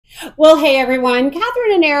Well, hey everyone,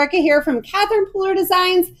 Catherine and Erica here from Catherine Pooler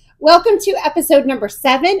Designs. Welcome to episode number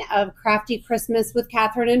 7 of Crafty Christmas with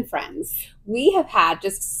Catherine and Friends. We have had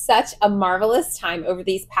just such a marvelous time over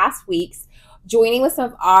these past weeks, joining with some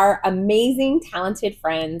of our amazing, talented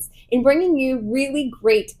friends in bringing you really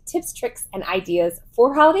great tips, tricks, and ideas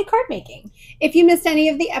for holiday card making. If you missed any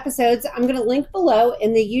of the episodes, I'm going to link below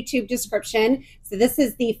in the YouTube description. So this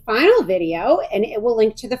is the final video, and it will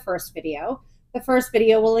link to the first video. The first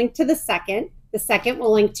video will link to the second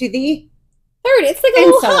will link to the third. It's like a and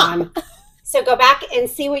little so hop. on. So go back and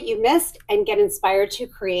see what you missed and get inspired to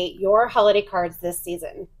create your holiday cards this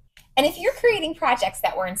season. And if you're creating projects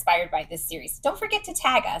that were inspired by this series, don't forget to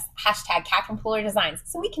tag us, hashtag Catherine Pooler Designs,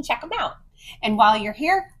 so we can check them out. And while you're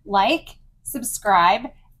here, like,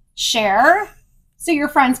 subscribe, share, so your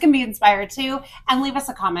friends can be inspired too, and leave us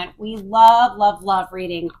a comment. We love, love, love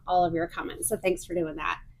reading all of your comments, so thanks for doing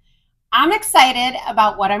that. I'm excited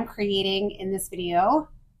about what I'm creating in this video.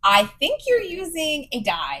 I think you're using a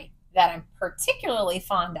die that I'm particularly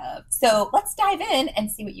fond of. So let's dive in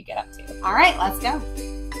and see what you get up to. All right, let's go.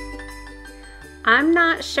 I'm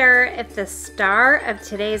not sure if the star of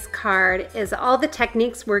today's card is all the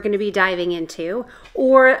techniques we're going to be diving into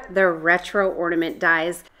or the Retro Ornament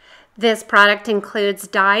dies. This product includes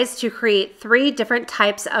dies to create 3 different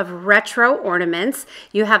types of retro ornaments.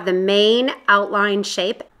 You have the main outline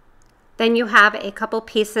shape. Then you have a couple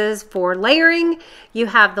pieces for layering. You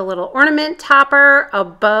have the little ornament topper, a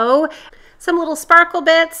bow, some little sparkle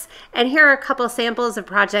bits, and here are a couple samples of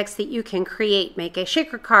projects that you can create. Make a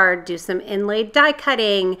shaker card, do some inlaid die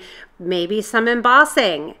cutting, maybe some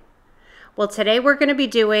embossing. Well, today we're going to be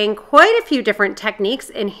doing quite a few different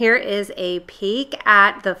techniques, and here is a peek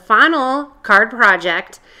at the final card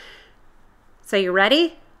project. So you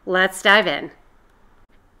ready? Let's dive in.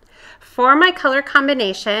 For my color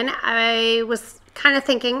combination, I was kind of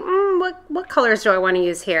thinking, what colors do I want to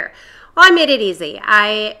use here? Well, I made it easy.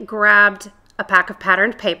 I grabbed a pack of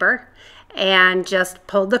patterned paper and just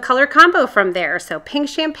pulled the color combo from there. So pink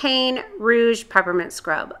champagne, rouge, peppermint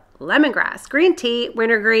scrub, lemongrass, green tea,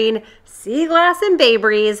 wintergreen, sea glass, and bay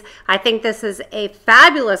breeze. I think this is a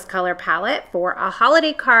fabulous color palette for a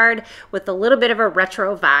holiday card with a little bit of a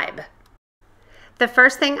retro vibe. The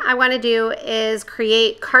first thing I want to do is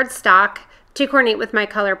create cardstock to coordinate with my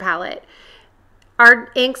color palette.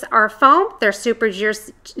 Our inks are foam. They're super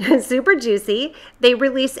juicy. They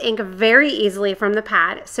release ink very easily from the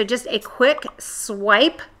pad. So just a quick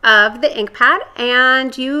swipe of the ink pad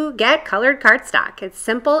and you get colored cardstock. It's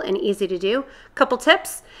simple and easy to do. Couple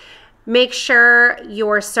tips. Make sure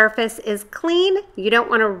your surface is clean. You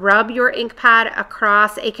don't want to rub your ink pad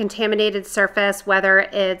across a contaminated surface, whether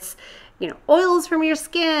it's oils from your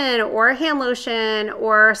skin or hand lotion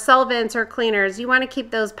or solvents or cleaners. You want to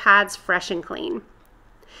keep those pads fresh and clean.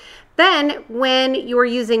 Then when you're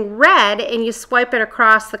using red and you swipe it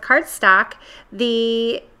across the cardstock,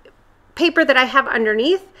 the paper that I have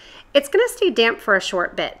underneath, it's going to stay damp for a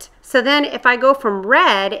short bit. So then if I go from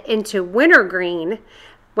red into wintergreen,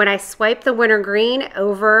 when I swipe the wintergreen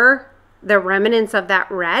over the remnants of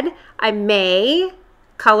that red, I may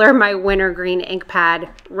color my wintergreen ink pad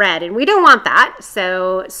red, and we don't want that.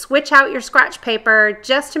 So switch out your scratch paper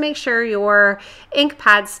just to make sure your ink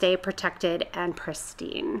pads stay protected and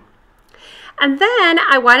pristine. And then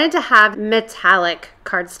I wanted to have metallic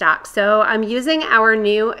cardstock. So I'm using our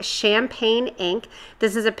new champagne ink.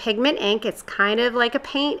 This is a pigment ink. It's kind of like a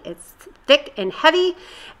paint. It's thick and heavy,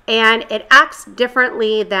 and it acts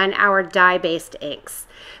differently than our dye-based inks.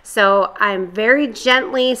 So I'm very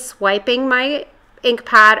gently swiping my ink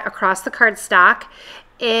pad across the cardstock.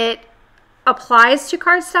 It applies to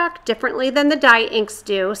cardstock differently than the dye inks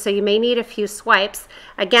do, so you may need a few swipes.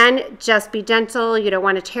 Again, just be gentle. You don't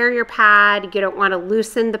want to tear your pad. You don't want to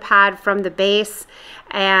loosen the pad from the base,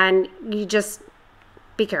 and you just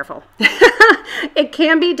be careful. It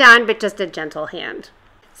can be done, but just a gentle hand.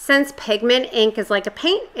 Since pigment ink is like a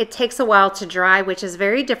paint, it takes a while to dry, which is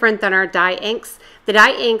very different than our dye inks. The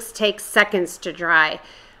dye inks take seconds to dry.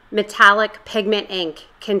 Metallic pigment ink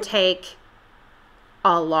can take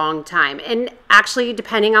a long time, and actually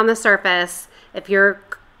depending on the surface, if your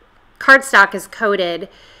cardstock is coated,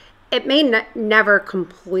 it may never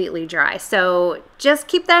completely dry. So just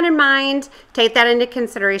keep that in mind, take that into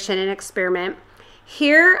consideration and experiment.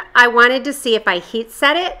 Here I wanted to see if I heat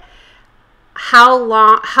set it, how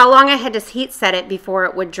long I had to heat set it before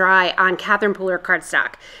it would dry on Catherine Pooler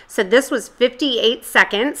cardstock. So this was 58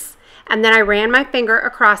 seconds. And then I ran my finger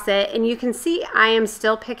across it, and you can see I am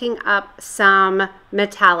still picking up some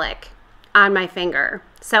metallic on my finger.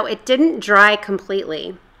 So it didn't dry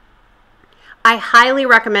completely. I highly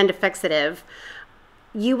recommend a fixative.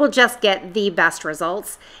 you will just get the best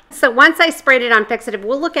results. So once I sprayed it on fixative,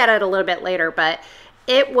 we'll look at it a little bit later, but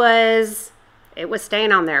it was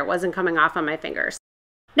staying on there. It wasn't coming off on my fingers.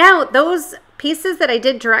 Now, those pieces that I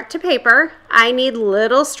did direct to paper, I need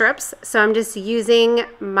little strips. So I'm just using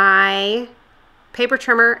my paper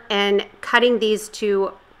trimmer and cutting these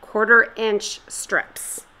to 1/4 inch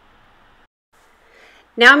strips.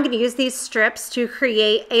 Now I'm going to use these strips to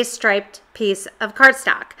create a striped piece of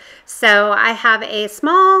cardstock. So I have a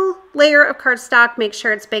small layer of cardstock. Make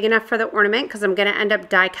sure it's big enough for the ornament because I'm going to end up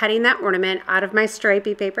die cutting that ornament out of my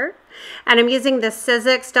stripey paper. And I'm using the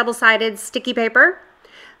Sizzix double-sided sticky paper.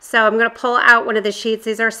 So I'm going to pull out one of the sheets.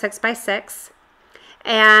 These are 6 by 6.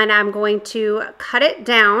 And I'm going to cut it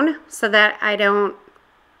down so that I don't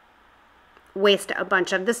waste a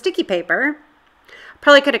bunch of the sticky paper.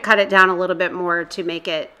 Probably could have cut it down a little bit more to make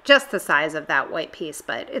it just the size of that white piece,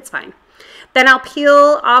 but it's fine. Then I'll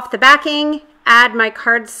peel off the backing, add my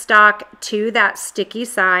cardstock to that sticky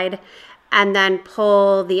side, and then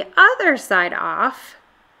pull the other side off,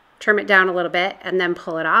 trim it down a little bit, and then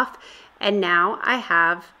pull it off. And now I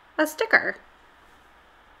have a sticker.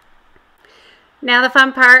 Now the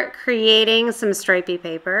fun part, creating some stripy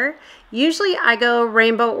paper. Usually I go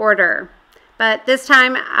rainbow order, but this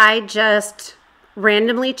time I just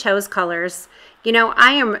randomly chose colors. You know,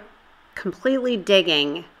 I am completely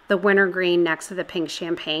digging the wintergreen next to the pink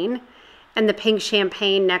champagne and the pink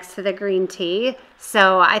champagne next to the green tea.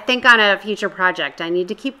 So I think on a future project, I need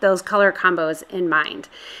to keep those color combos in mind.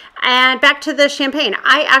 And back to the champagne.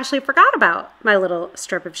 I actually forgot about my little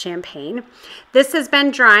strip of champagne. This has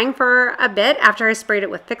been drying for a bit after I sprayed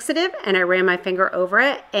it with fixative and I ran my finger over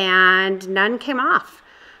it and none came off.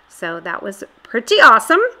 So that was pretty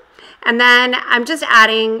awesome. And then I'm just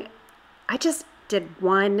adding, I just did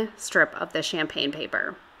 1 strip of the champagne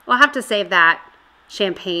paper. We'll have to save that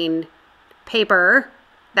champagne paper,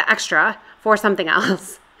 the extra, for something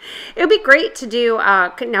else. It would be great to do,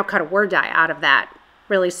 now cut a word die out of that.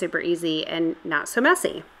 Really super easy and not so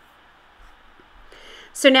messy.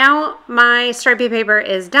 So now my stripy paper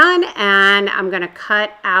is done and I'm gonna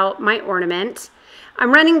cut out my ornament.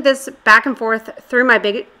 I'm running this back and forth through my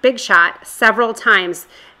big shot several times.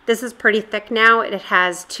 This is pretty thick now. It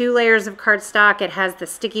has 2 layers of cardstock. It has the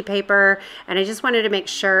sticky paper, and I just wanted to make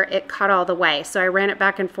sure it cut all the way. So I ran it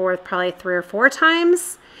back and forth probably 3 or 4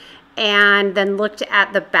 times, and then looked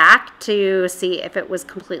at the back to see if it was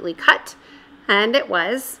completely cut, and it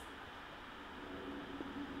was.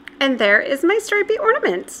 And there is my stripy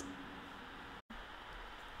ornament.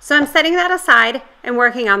 So I'm setting that aside and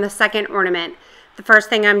working on the second ornament. The first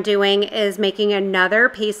thing I'm doing is making another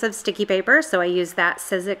piece of sticky paper. So I use that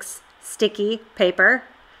Sizzix sticky paper,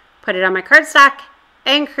 put it on my cardstock,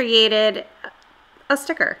 and created a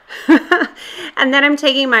sticker. And then I'm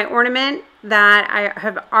taking my ornament that I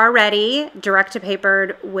have already direct to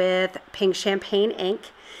papered with pink champagne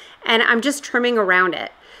ink, and I'm just trimming around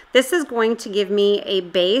it. This is going to give me a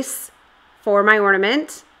base for my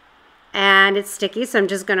ornament, and it's sticky, so I'm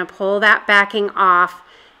just going to pull that backing off.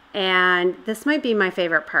 And this might be my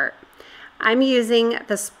favorite part. I'm using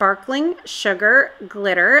the Sparkling Sugar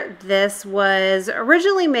Glitter. This was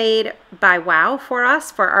originally made by Wow for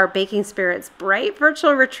us for our Baking Spirits Bright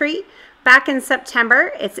virtual retreat back in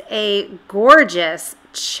September. It's a gorgeous,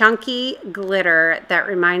 chunky glitter that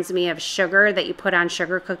reminds me of sugar that you put on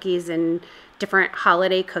sugar cookies and different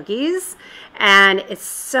holiday cookies. And it's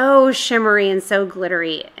so shimmery and so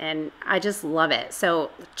glittery, and I just love it.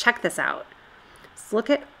 So check this out. Look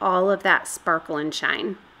at all of that sparkle and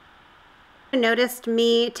shine. You noticed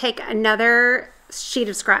me take another sheet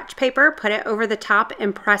of scratch paper, put it over the top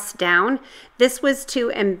and press down. This was to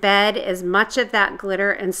embed as much of that glitter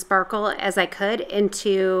and sparkle as I could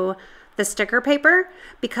into the sticker paper.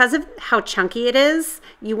 Because of how chunky it is,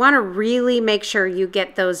 you want to really make sure you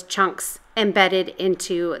get those chunks embedded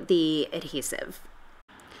into the adhesive.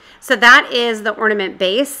 So that is the ornament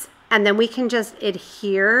base, and then we can just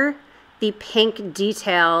adhere the pink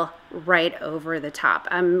detail right over the top.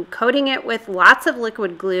 I'm coating it with lots of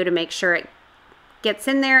liquid glue to make sure it gets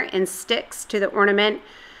in there and sticks to the ornament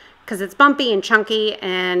because it's bumpy and chunky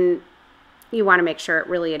and you want to make sure it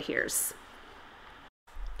really adheres.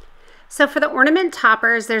 So for the ornament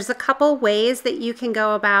toppers, there's a couple ways that you can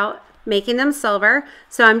go about making them silver.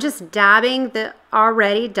 So I'm just dabbing the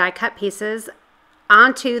already die cut pieces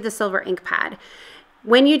onto the silver ink pad.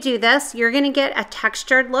 When you do this, you're going to get a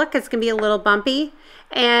textured look. It's going to be a little bumpy.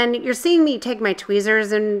 And you're seeing me take my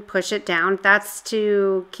tweezers and push it down. That's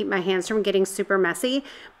to keep my hands from getting super messy.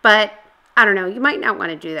 But I don't know, you might not want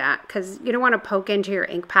to do that because you don't want to poke into your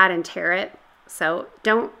ink pad and tear it. So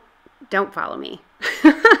don't follow me.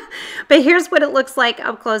 But here's what it looks like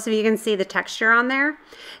up close if you can see the texture on there.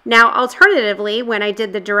 Now, alternatively, when I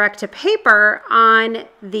did the direct to paper on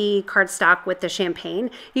the cardstock with the champagne,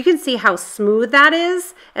 you can see how smooth that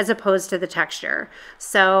is as opposed to the texture.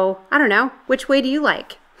 So I don't know, which way do you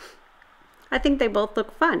like? I think they both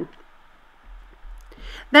look fun.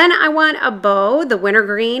 Then I want a bow. The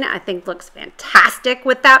wintergreen I think looks fantastic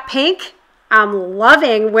with that pink. I'm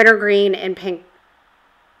loving wintergreen and pink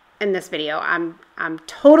in this video. I'm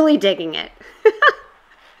totally digging it.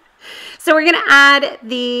 So we're gonna add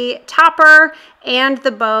the topper and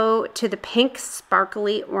the bow to the pink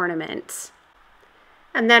sparkly ornament.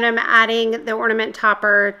 And then I'm adding the ornament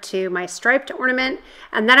topper to my striped ornament.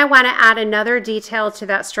 And then I want to add another detail to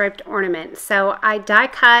that striped ornament. So I die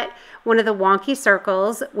cut one of the wonky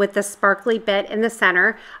circles with the sparkly bit in the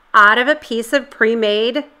center out of a piece of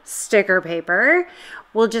pre-made sticker paper.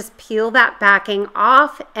 We'll just peel that backing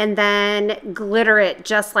off and then glitter it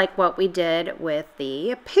just like what we did with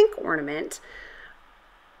the pink ornament.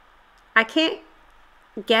 I can't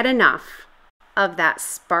get enough of that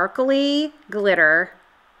sparkly glitter,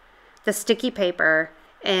 the sticky paper,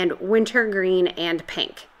 and wintergreen and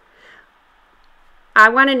pink. I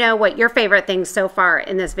want to know what your favorite things so far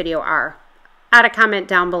in this video are. Add a comment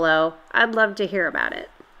down below. I'd love to hear about it.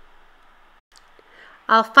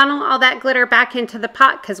 I'll funnel all that glitter back into the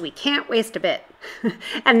pot because we can't waste a bit.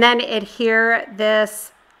 And then adhere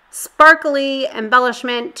this sparkly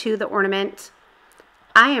embellishment to the ornament.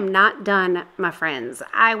 I am not done, my friends.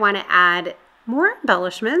 I want to add more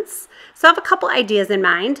embellishments. So I have a couple ideas in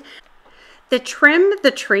mind. The Trim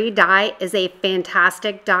the Tree die is a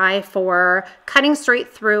fantastic die for cutting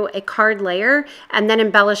straight through a card layer and then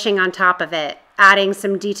embellishing on top of it, adding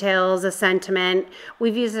some details, a sentiment.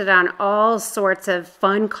 We've used it on all sorts of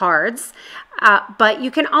fun cards, but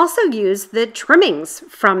you can also use the trimmings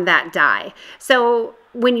from that die. So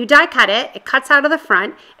when you die cut it, it cuts out of the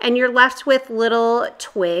front and you're left with little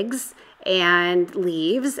twigs and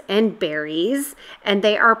leaves and berries, and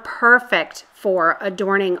they are perfect for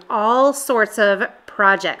adorning all sorts of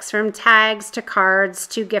projects, from tags to cards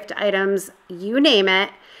to gift items, you name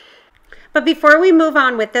it. But before we move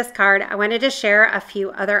on with this card, I wanted to share a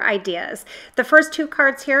few other ideas. The first two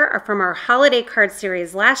cards here are from our holiday card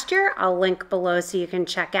series last year. I'll link below so you can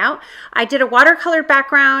check out. I did a watercolor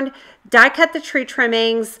background, die cut the tree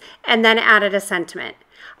trimmings, and then added a sentiment.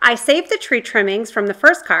 I saved the tree trimmings from the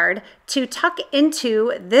first card to tuck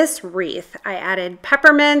into this wreath. I added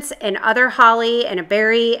peppermints and other holly and a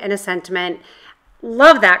berry and a sentiment.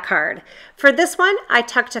 Love that card. For this one, I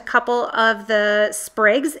tucked a couple of the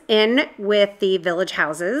sprigs in with the village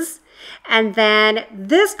houses. And then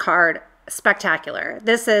this card, spectacular.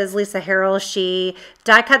 This is Lisa Harrell. She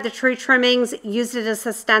die cut the tree trimmings, used it as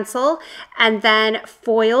a stencil, and then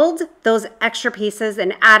foiled those extra pieces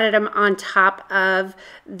and added them on top of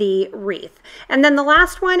the wreath. And then the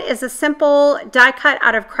last one is a simple die cut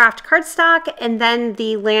out of craft cardstock, and then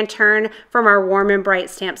the lantern from our Warm and Bright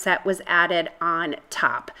stamp set was added on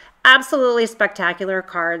top. Absolutely spectacular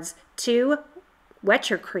cards to wet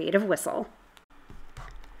your creative whistle.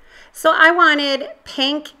 So I wanted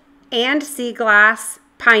pink and sea glass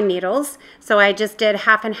pine needles. So I just did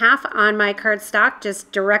half and half on my cardstock,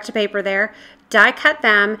 just direct to paper there, die cut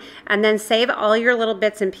them, and then save all your little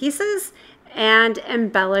bits and pieces and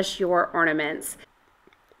embellish your ornaments.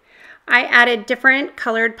 I added different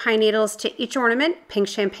colored pine needles to each ornament, pink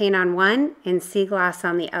champagne on one and sea glass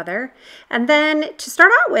on the other. And then to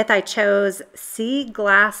start out with, I chose sea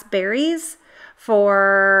glass berries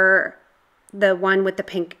for the one with the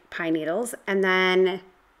pink pine needles. And then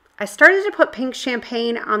I started to put pink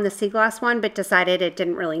champagne on the sea glass one, but decided it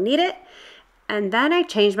didn't really need it. And then I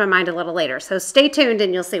changed my mind a little later. So stay tuned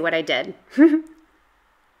and you'll see what I did.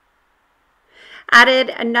 Added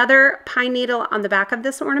another pine needle on the back of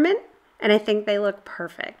this ornament, and I think they look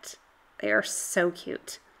perfect. They are so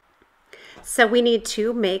cute. So we need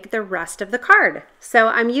to make the rest of the card. So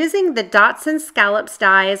I'm using the Dots and Scallops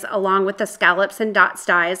dies along with the Scallops and Dots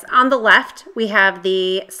dies. On the left, we have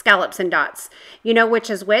the Scallops and Dots. You know which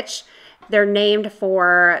is which. They're named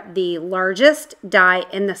for the largest die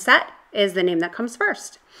in the set is the name that comes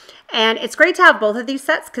first. And it's great to have both of these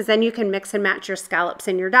sets because then you can mix and match your scallops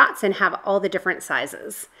and your dots and have all the different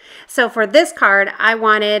sizes. So for this card, I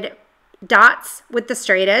wanted dots with the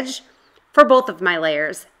straight edge for both of my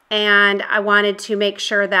layers. And I wanted to make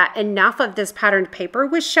sure that enough of this patterned paper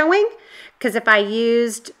was showing, because if I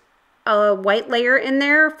used a white layer in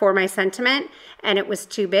there for my sentiment and it was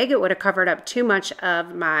too big, it would have covered up too much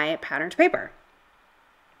of my patterned paper.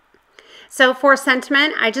 So for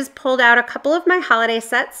sentiment, I just pulled out a couple of my holiday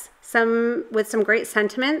sets with some great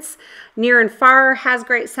sentiments. Near and Far has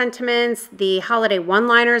great sentiments. The Holiday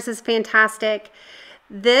One-Liners is fantastic.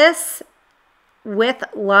 This, With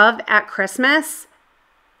Love at Christmas,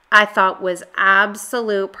 I thought was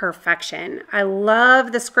absolute perfection. I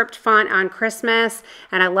love the script font on Christmas,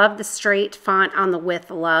 and I love the straight font on the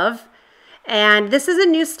With Love. And this is a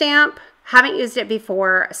new stamp. Haven't used it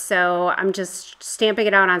before, so I'm just stamping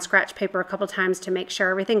it out on scratch paper a couple times to make sure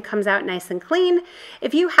everything comes out nice and clean.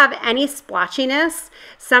 If you have any splotchiness,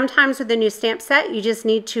 sometimes with the new stamp set, you just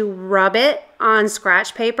need to rub it on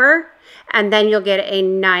scratch paper, and then you'll get a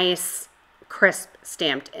nice, crisp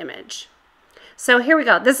stamped image. So here we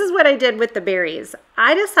go. This is what I did with the berries.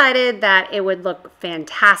 I decided that it would look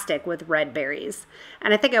fantastic with red berries.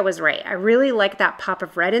 And I think I was right. I really like that pop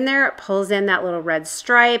of red in there. It pulls in that little red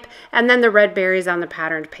stripe and then the red berries on the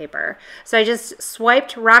patterned paper. So I just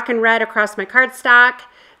swiped Rockin' Red across my cardstock.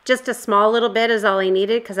 Just a small little bit is all I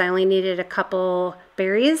needed because I only needed a couple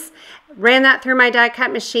berries. Ran that through my die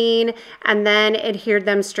cut machine and then adhered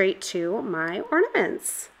them straight to my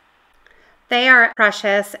ornaments. They are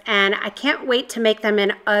precious, and I can't wait to make them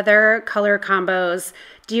in other color combos.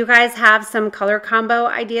 Do you guys have some color combo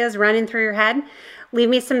ideas running through your head? Leave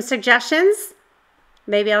me some suggestions.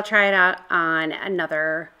 Maybe I'll try it out on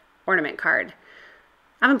another ornament card.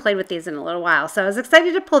 I haven't played with these in a little while, so I was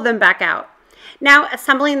excited to pull them back out. Now,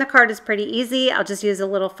 assembling the card is pretty easy. I'll just use a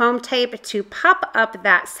little foam tape to pop up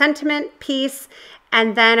that sentiment piece,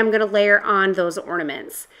 and then I'm going to layer on those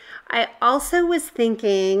ornaments. I also was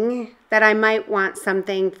thinking that I might want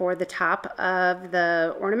something for the top of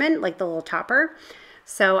the ornament, like the little topper.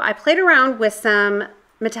 So I played around with some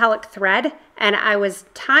metallic thread and I was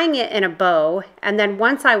tying it in a bow. And then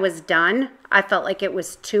once I was done, I felt like it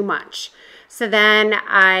was too much. So then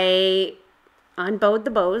I unbowed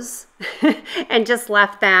the bows and just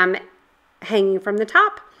left them hanging from the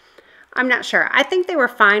top. I'm not sure. I think they were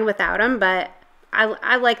fine without them, but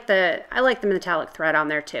I like the metallic thread on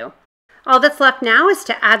there too. All that's left now is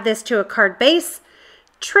to add this to a card base,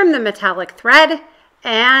 trim the metallic thread,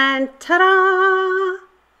 and ta-da!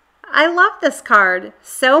 I love this card.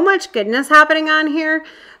 So much goodness happening on here.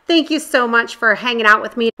 Thank you so much for hanging out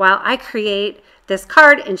with me while I create this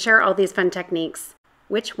card and share all these fun techniques.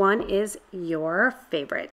 Which one is your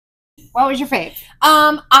favorite? What was your fave?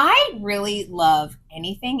 I really love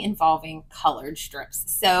anything involving colored strips.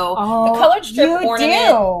 So the colored strip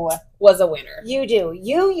ornament was a winner. You do.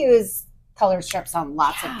 You use colored strips on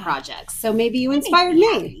lots of projects. So maybe you inspired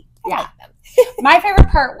me. Yeah. My favorite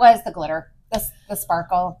part was the glitter, the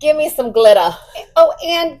sparkle. Give me some glitter. Oh,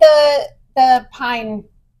 and the pine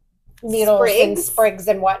needles and sprigs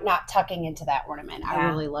and whatnot tucking into that ornament. I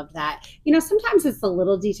really loved that. You know, sometimes it's the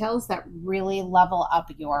little details that really level up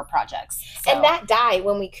your projects. So. And that die,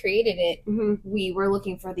 when we created it, we were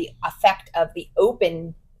looking for the effect of the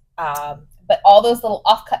open, but all those little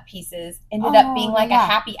offcut pieces ended up being like a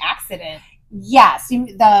happy accident. Yes,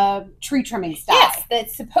 the tree trimmings die. Yes,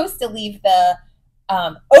 that's supposed to leave the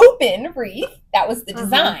open wreath. That was the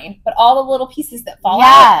design, but all the little pieces that fall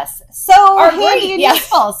out. So are handy and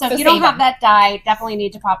useful. So if you don't have that die, definitely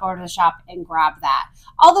need to pop over to the shop and grab that.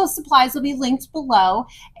 All those supplies will be linked below,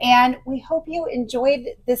 and we hope you enjoyed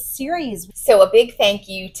this series. So a big thank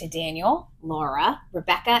you to Daniel, Laura,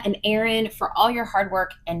 Rebecca, and Aaron for all your hard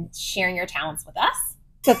work and sharing your talents with us.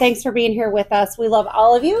 So thanks for being here with us. We love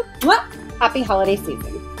all of you. Happy holiday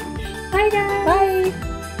season. Bye, guys. Bye.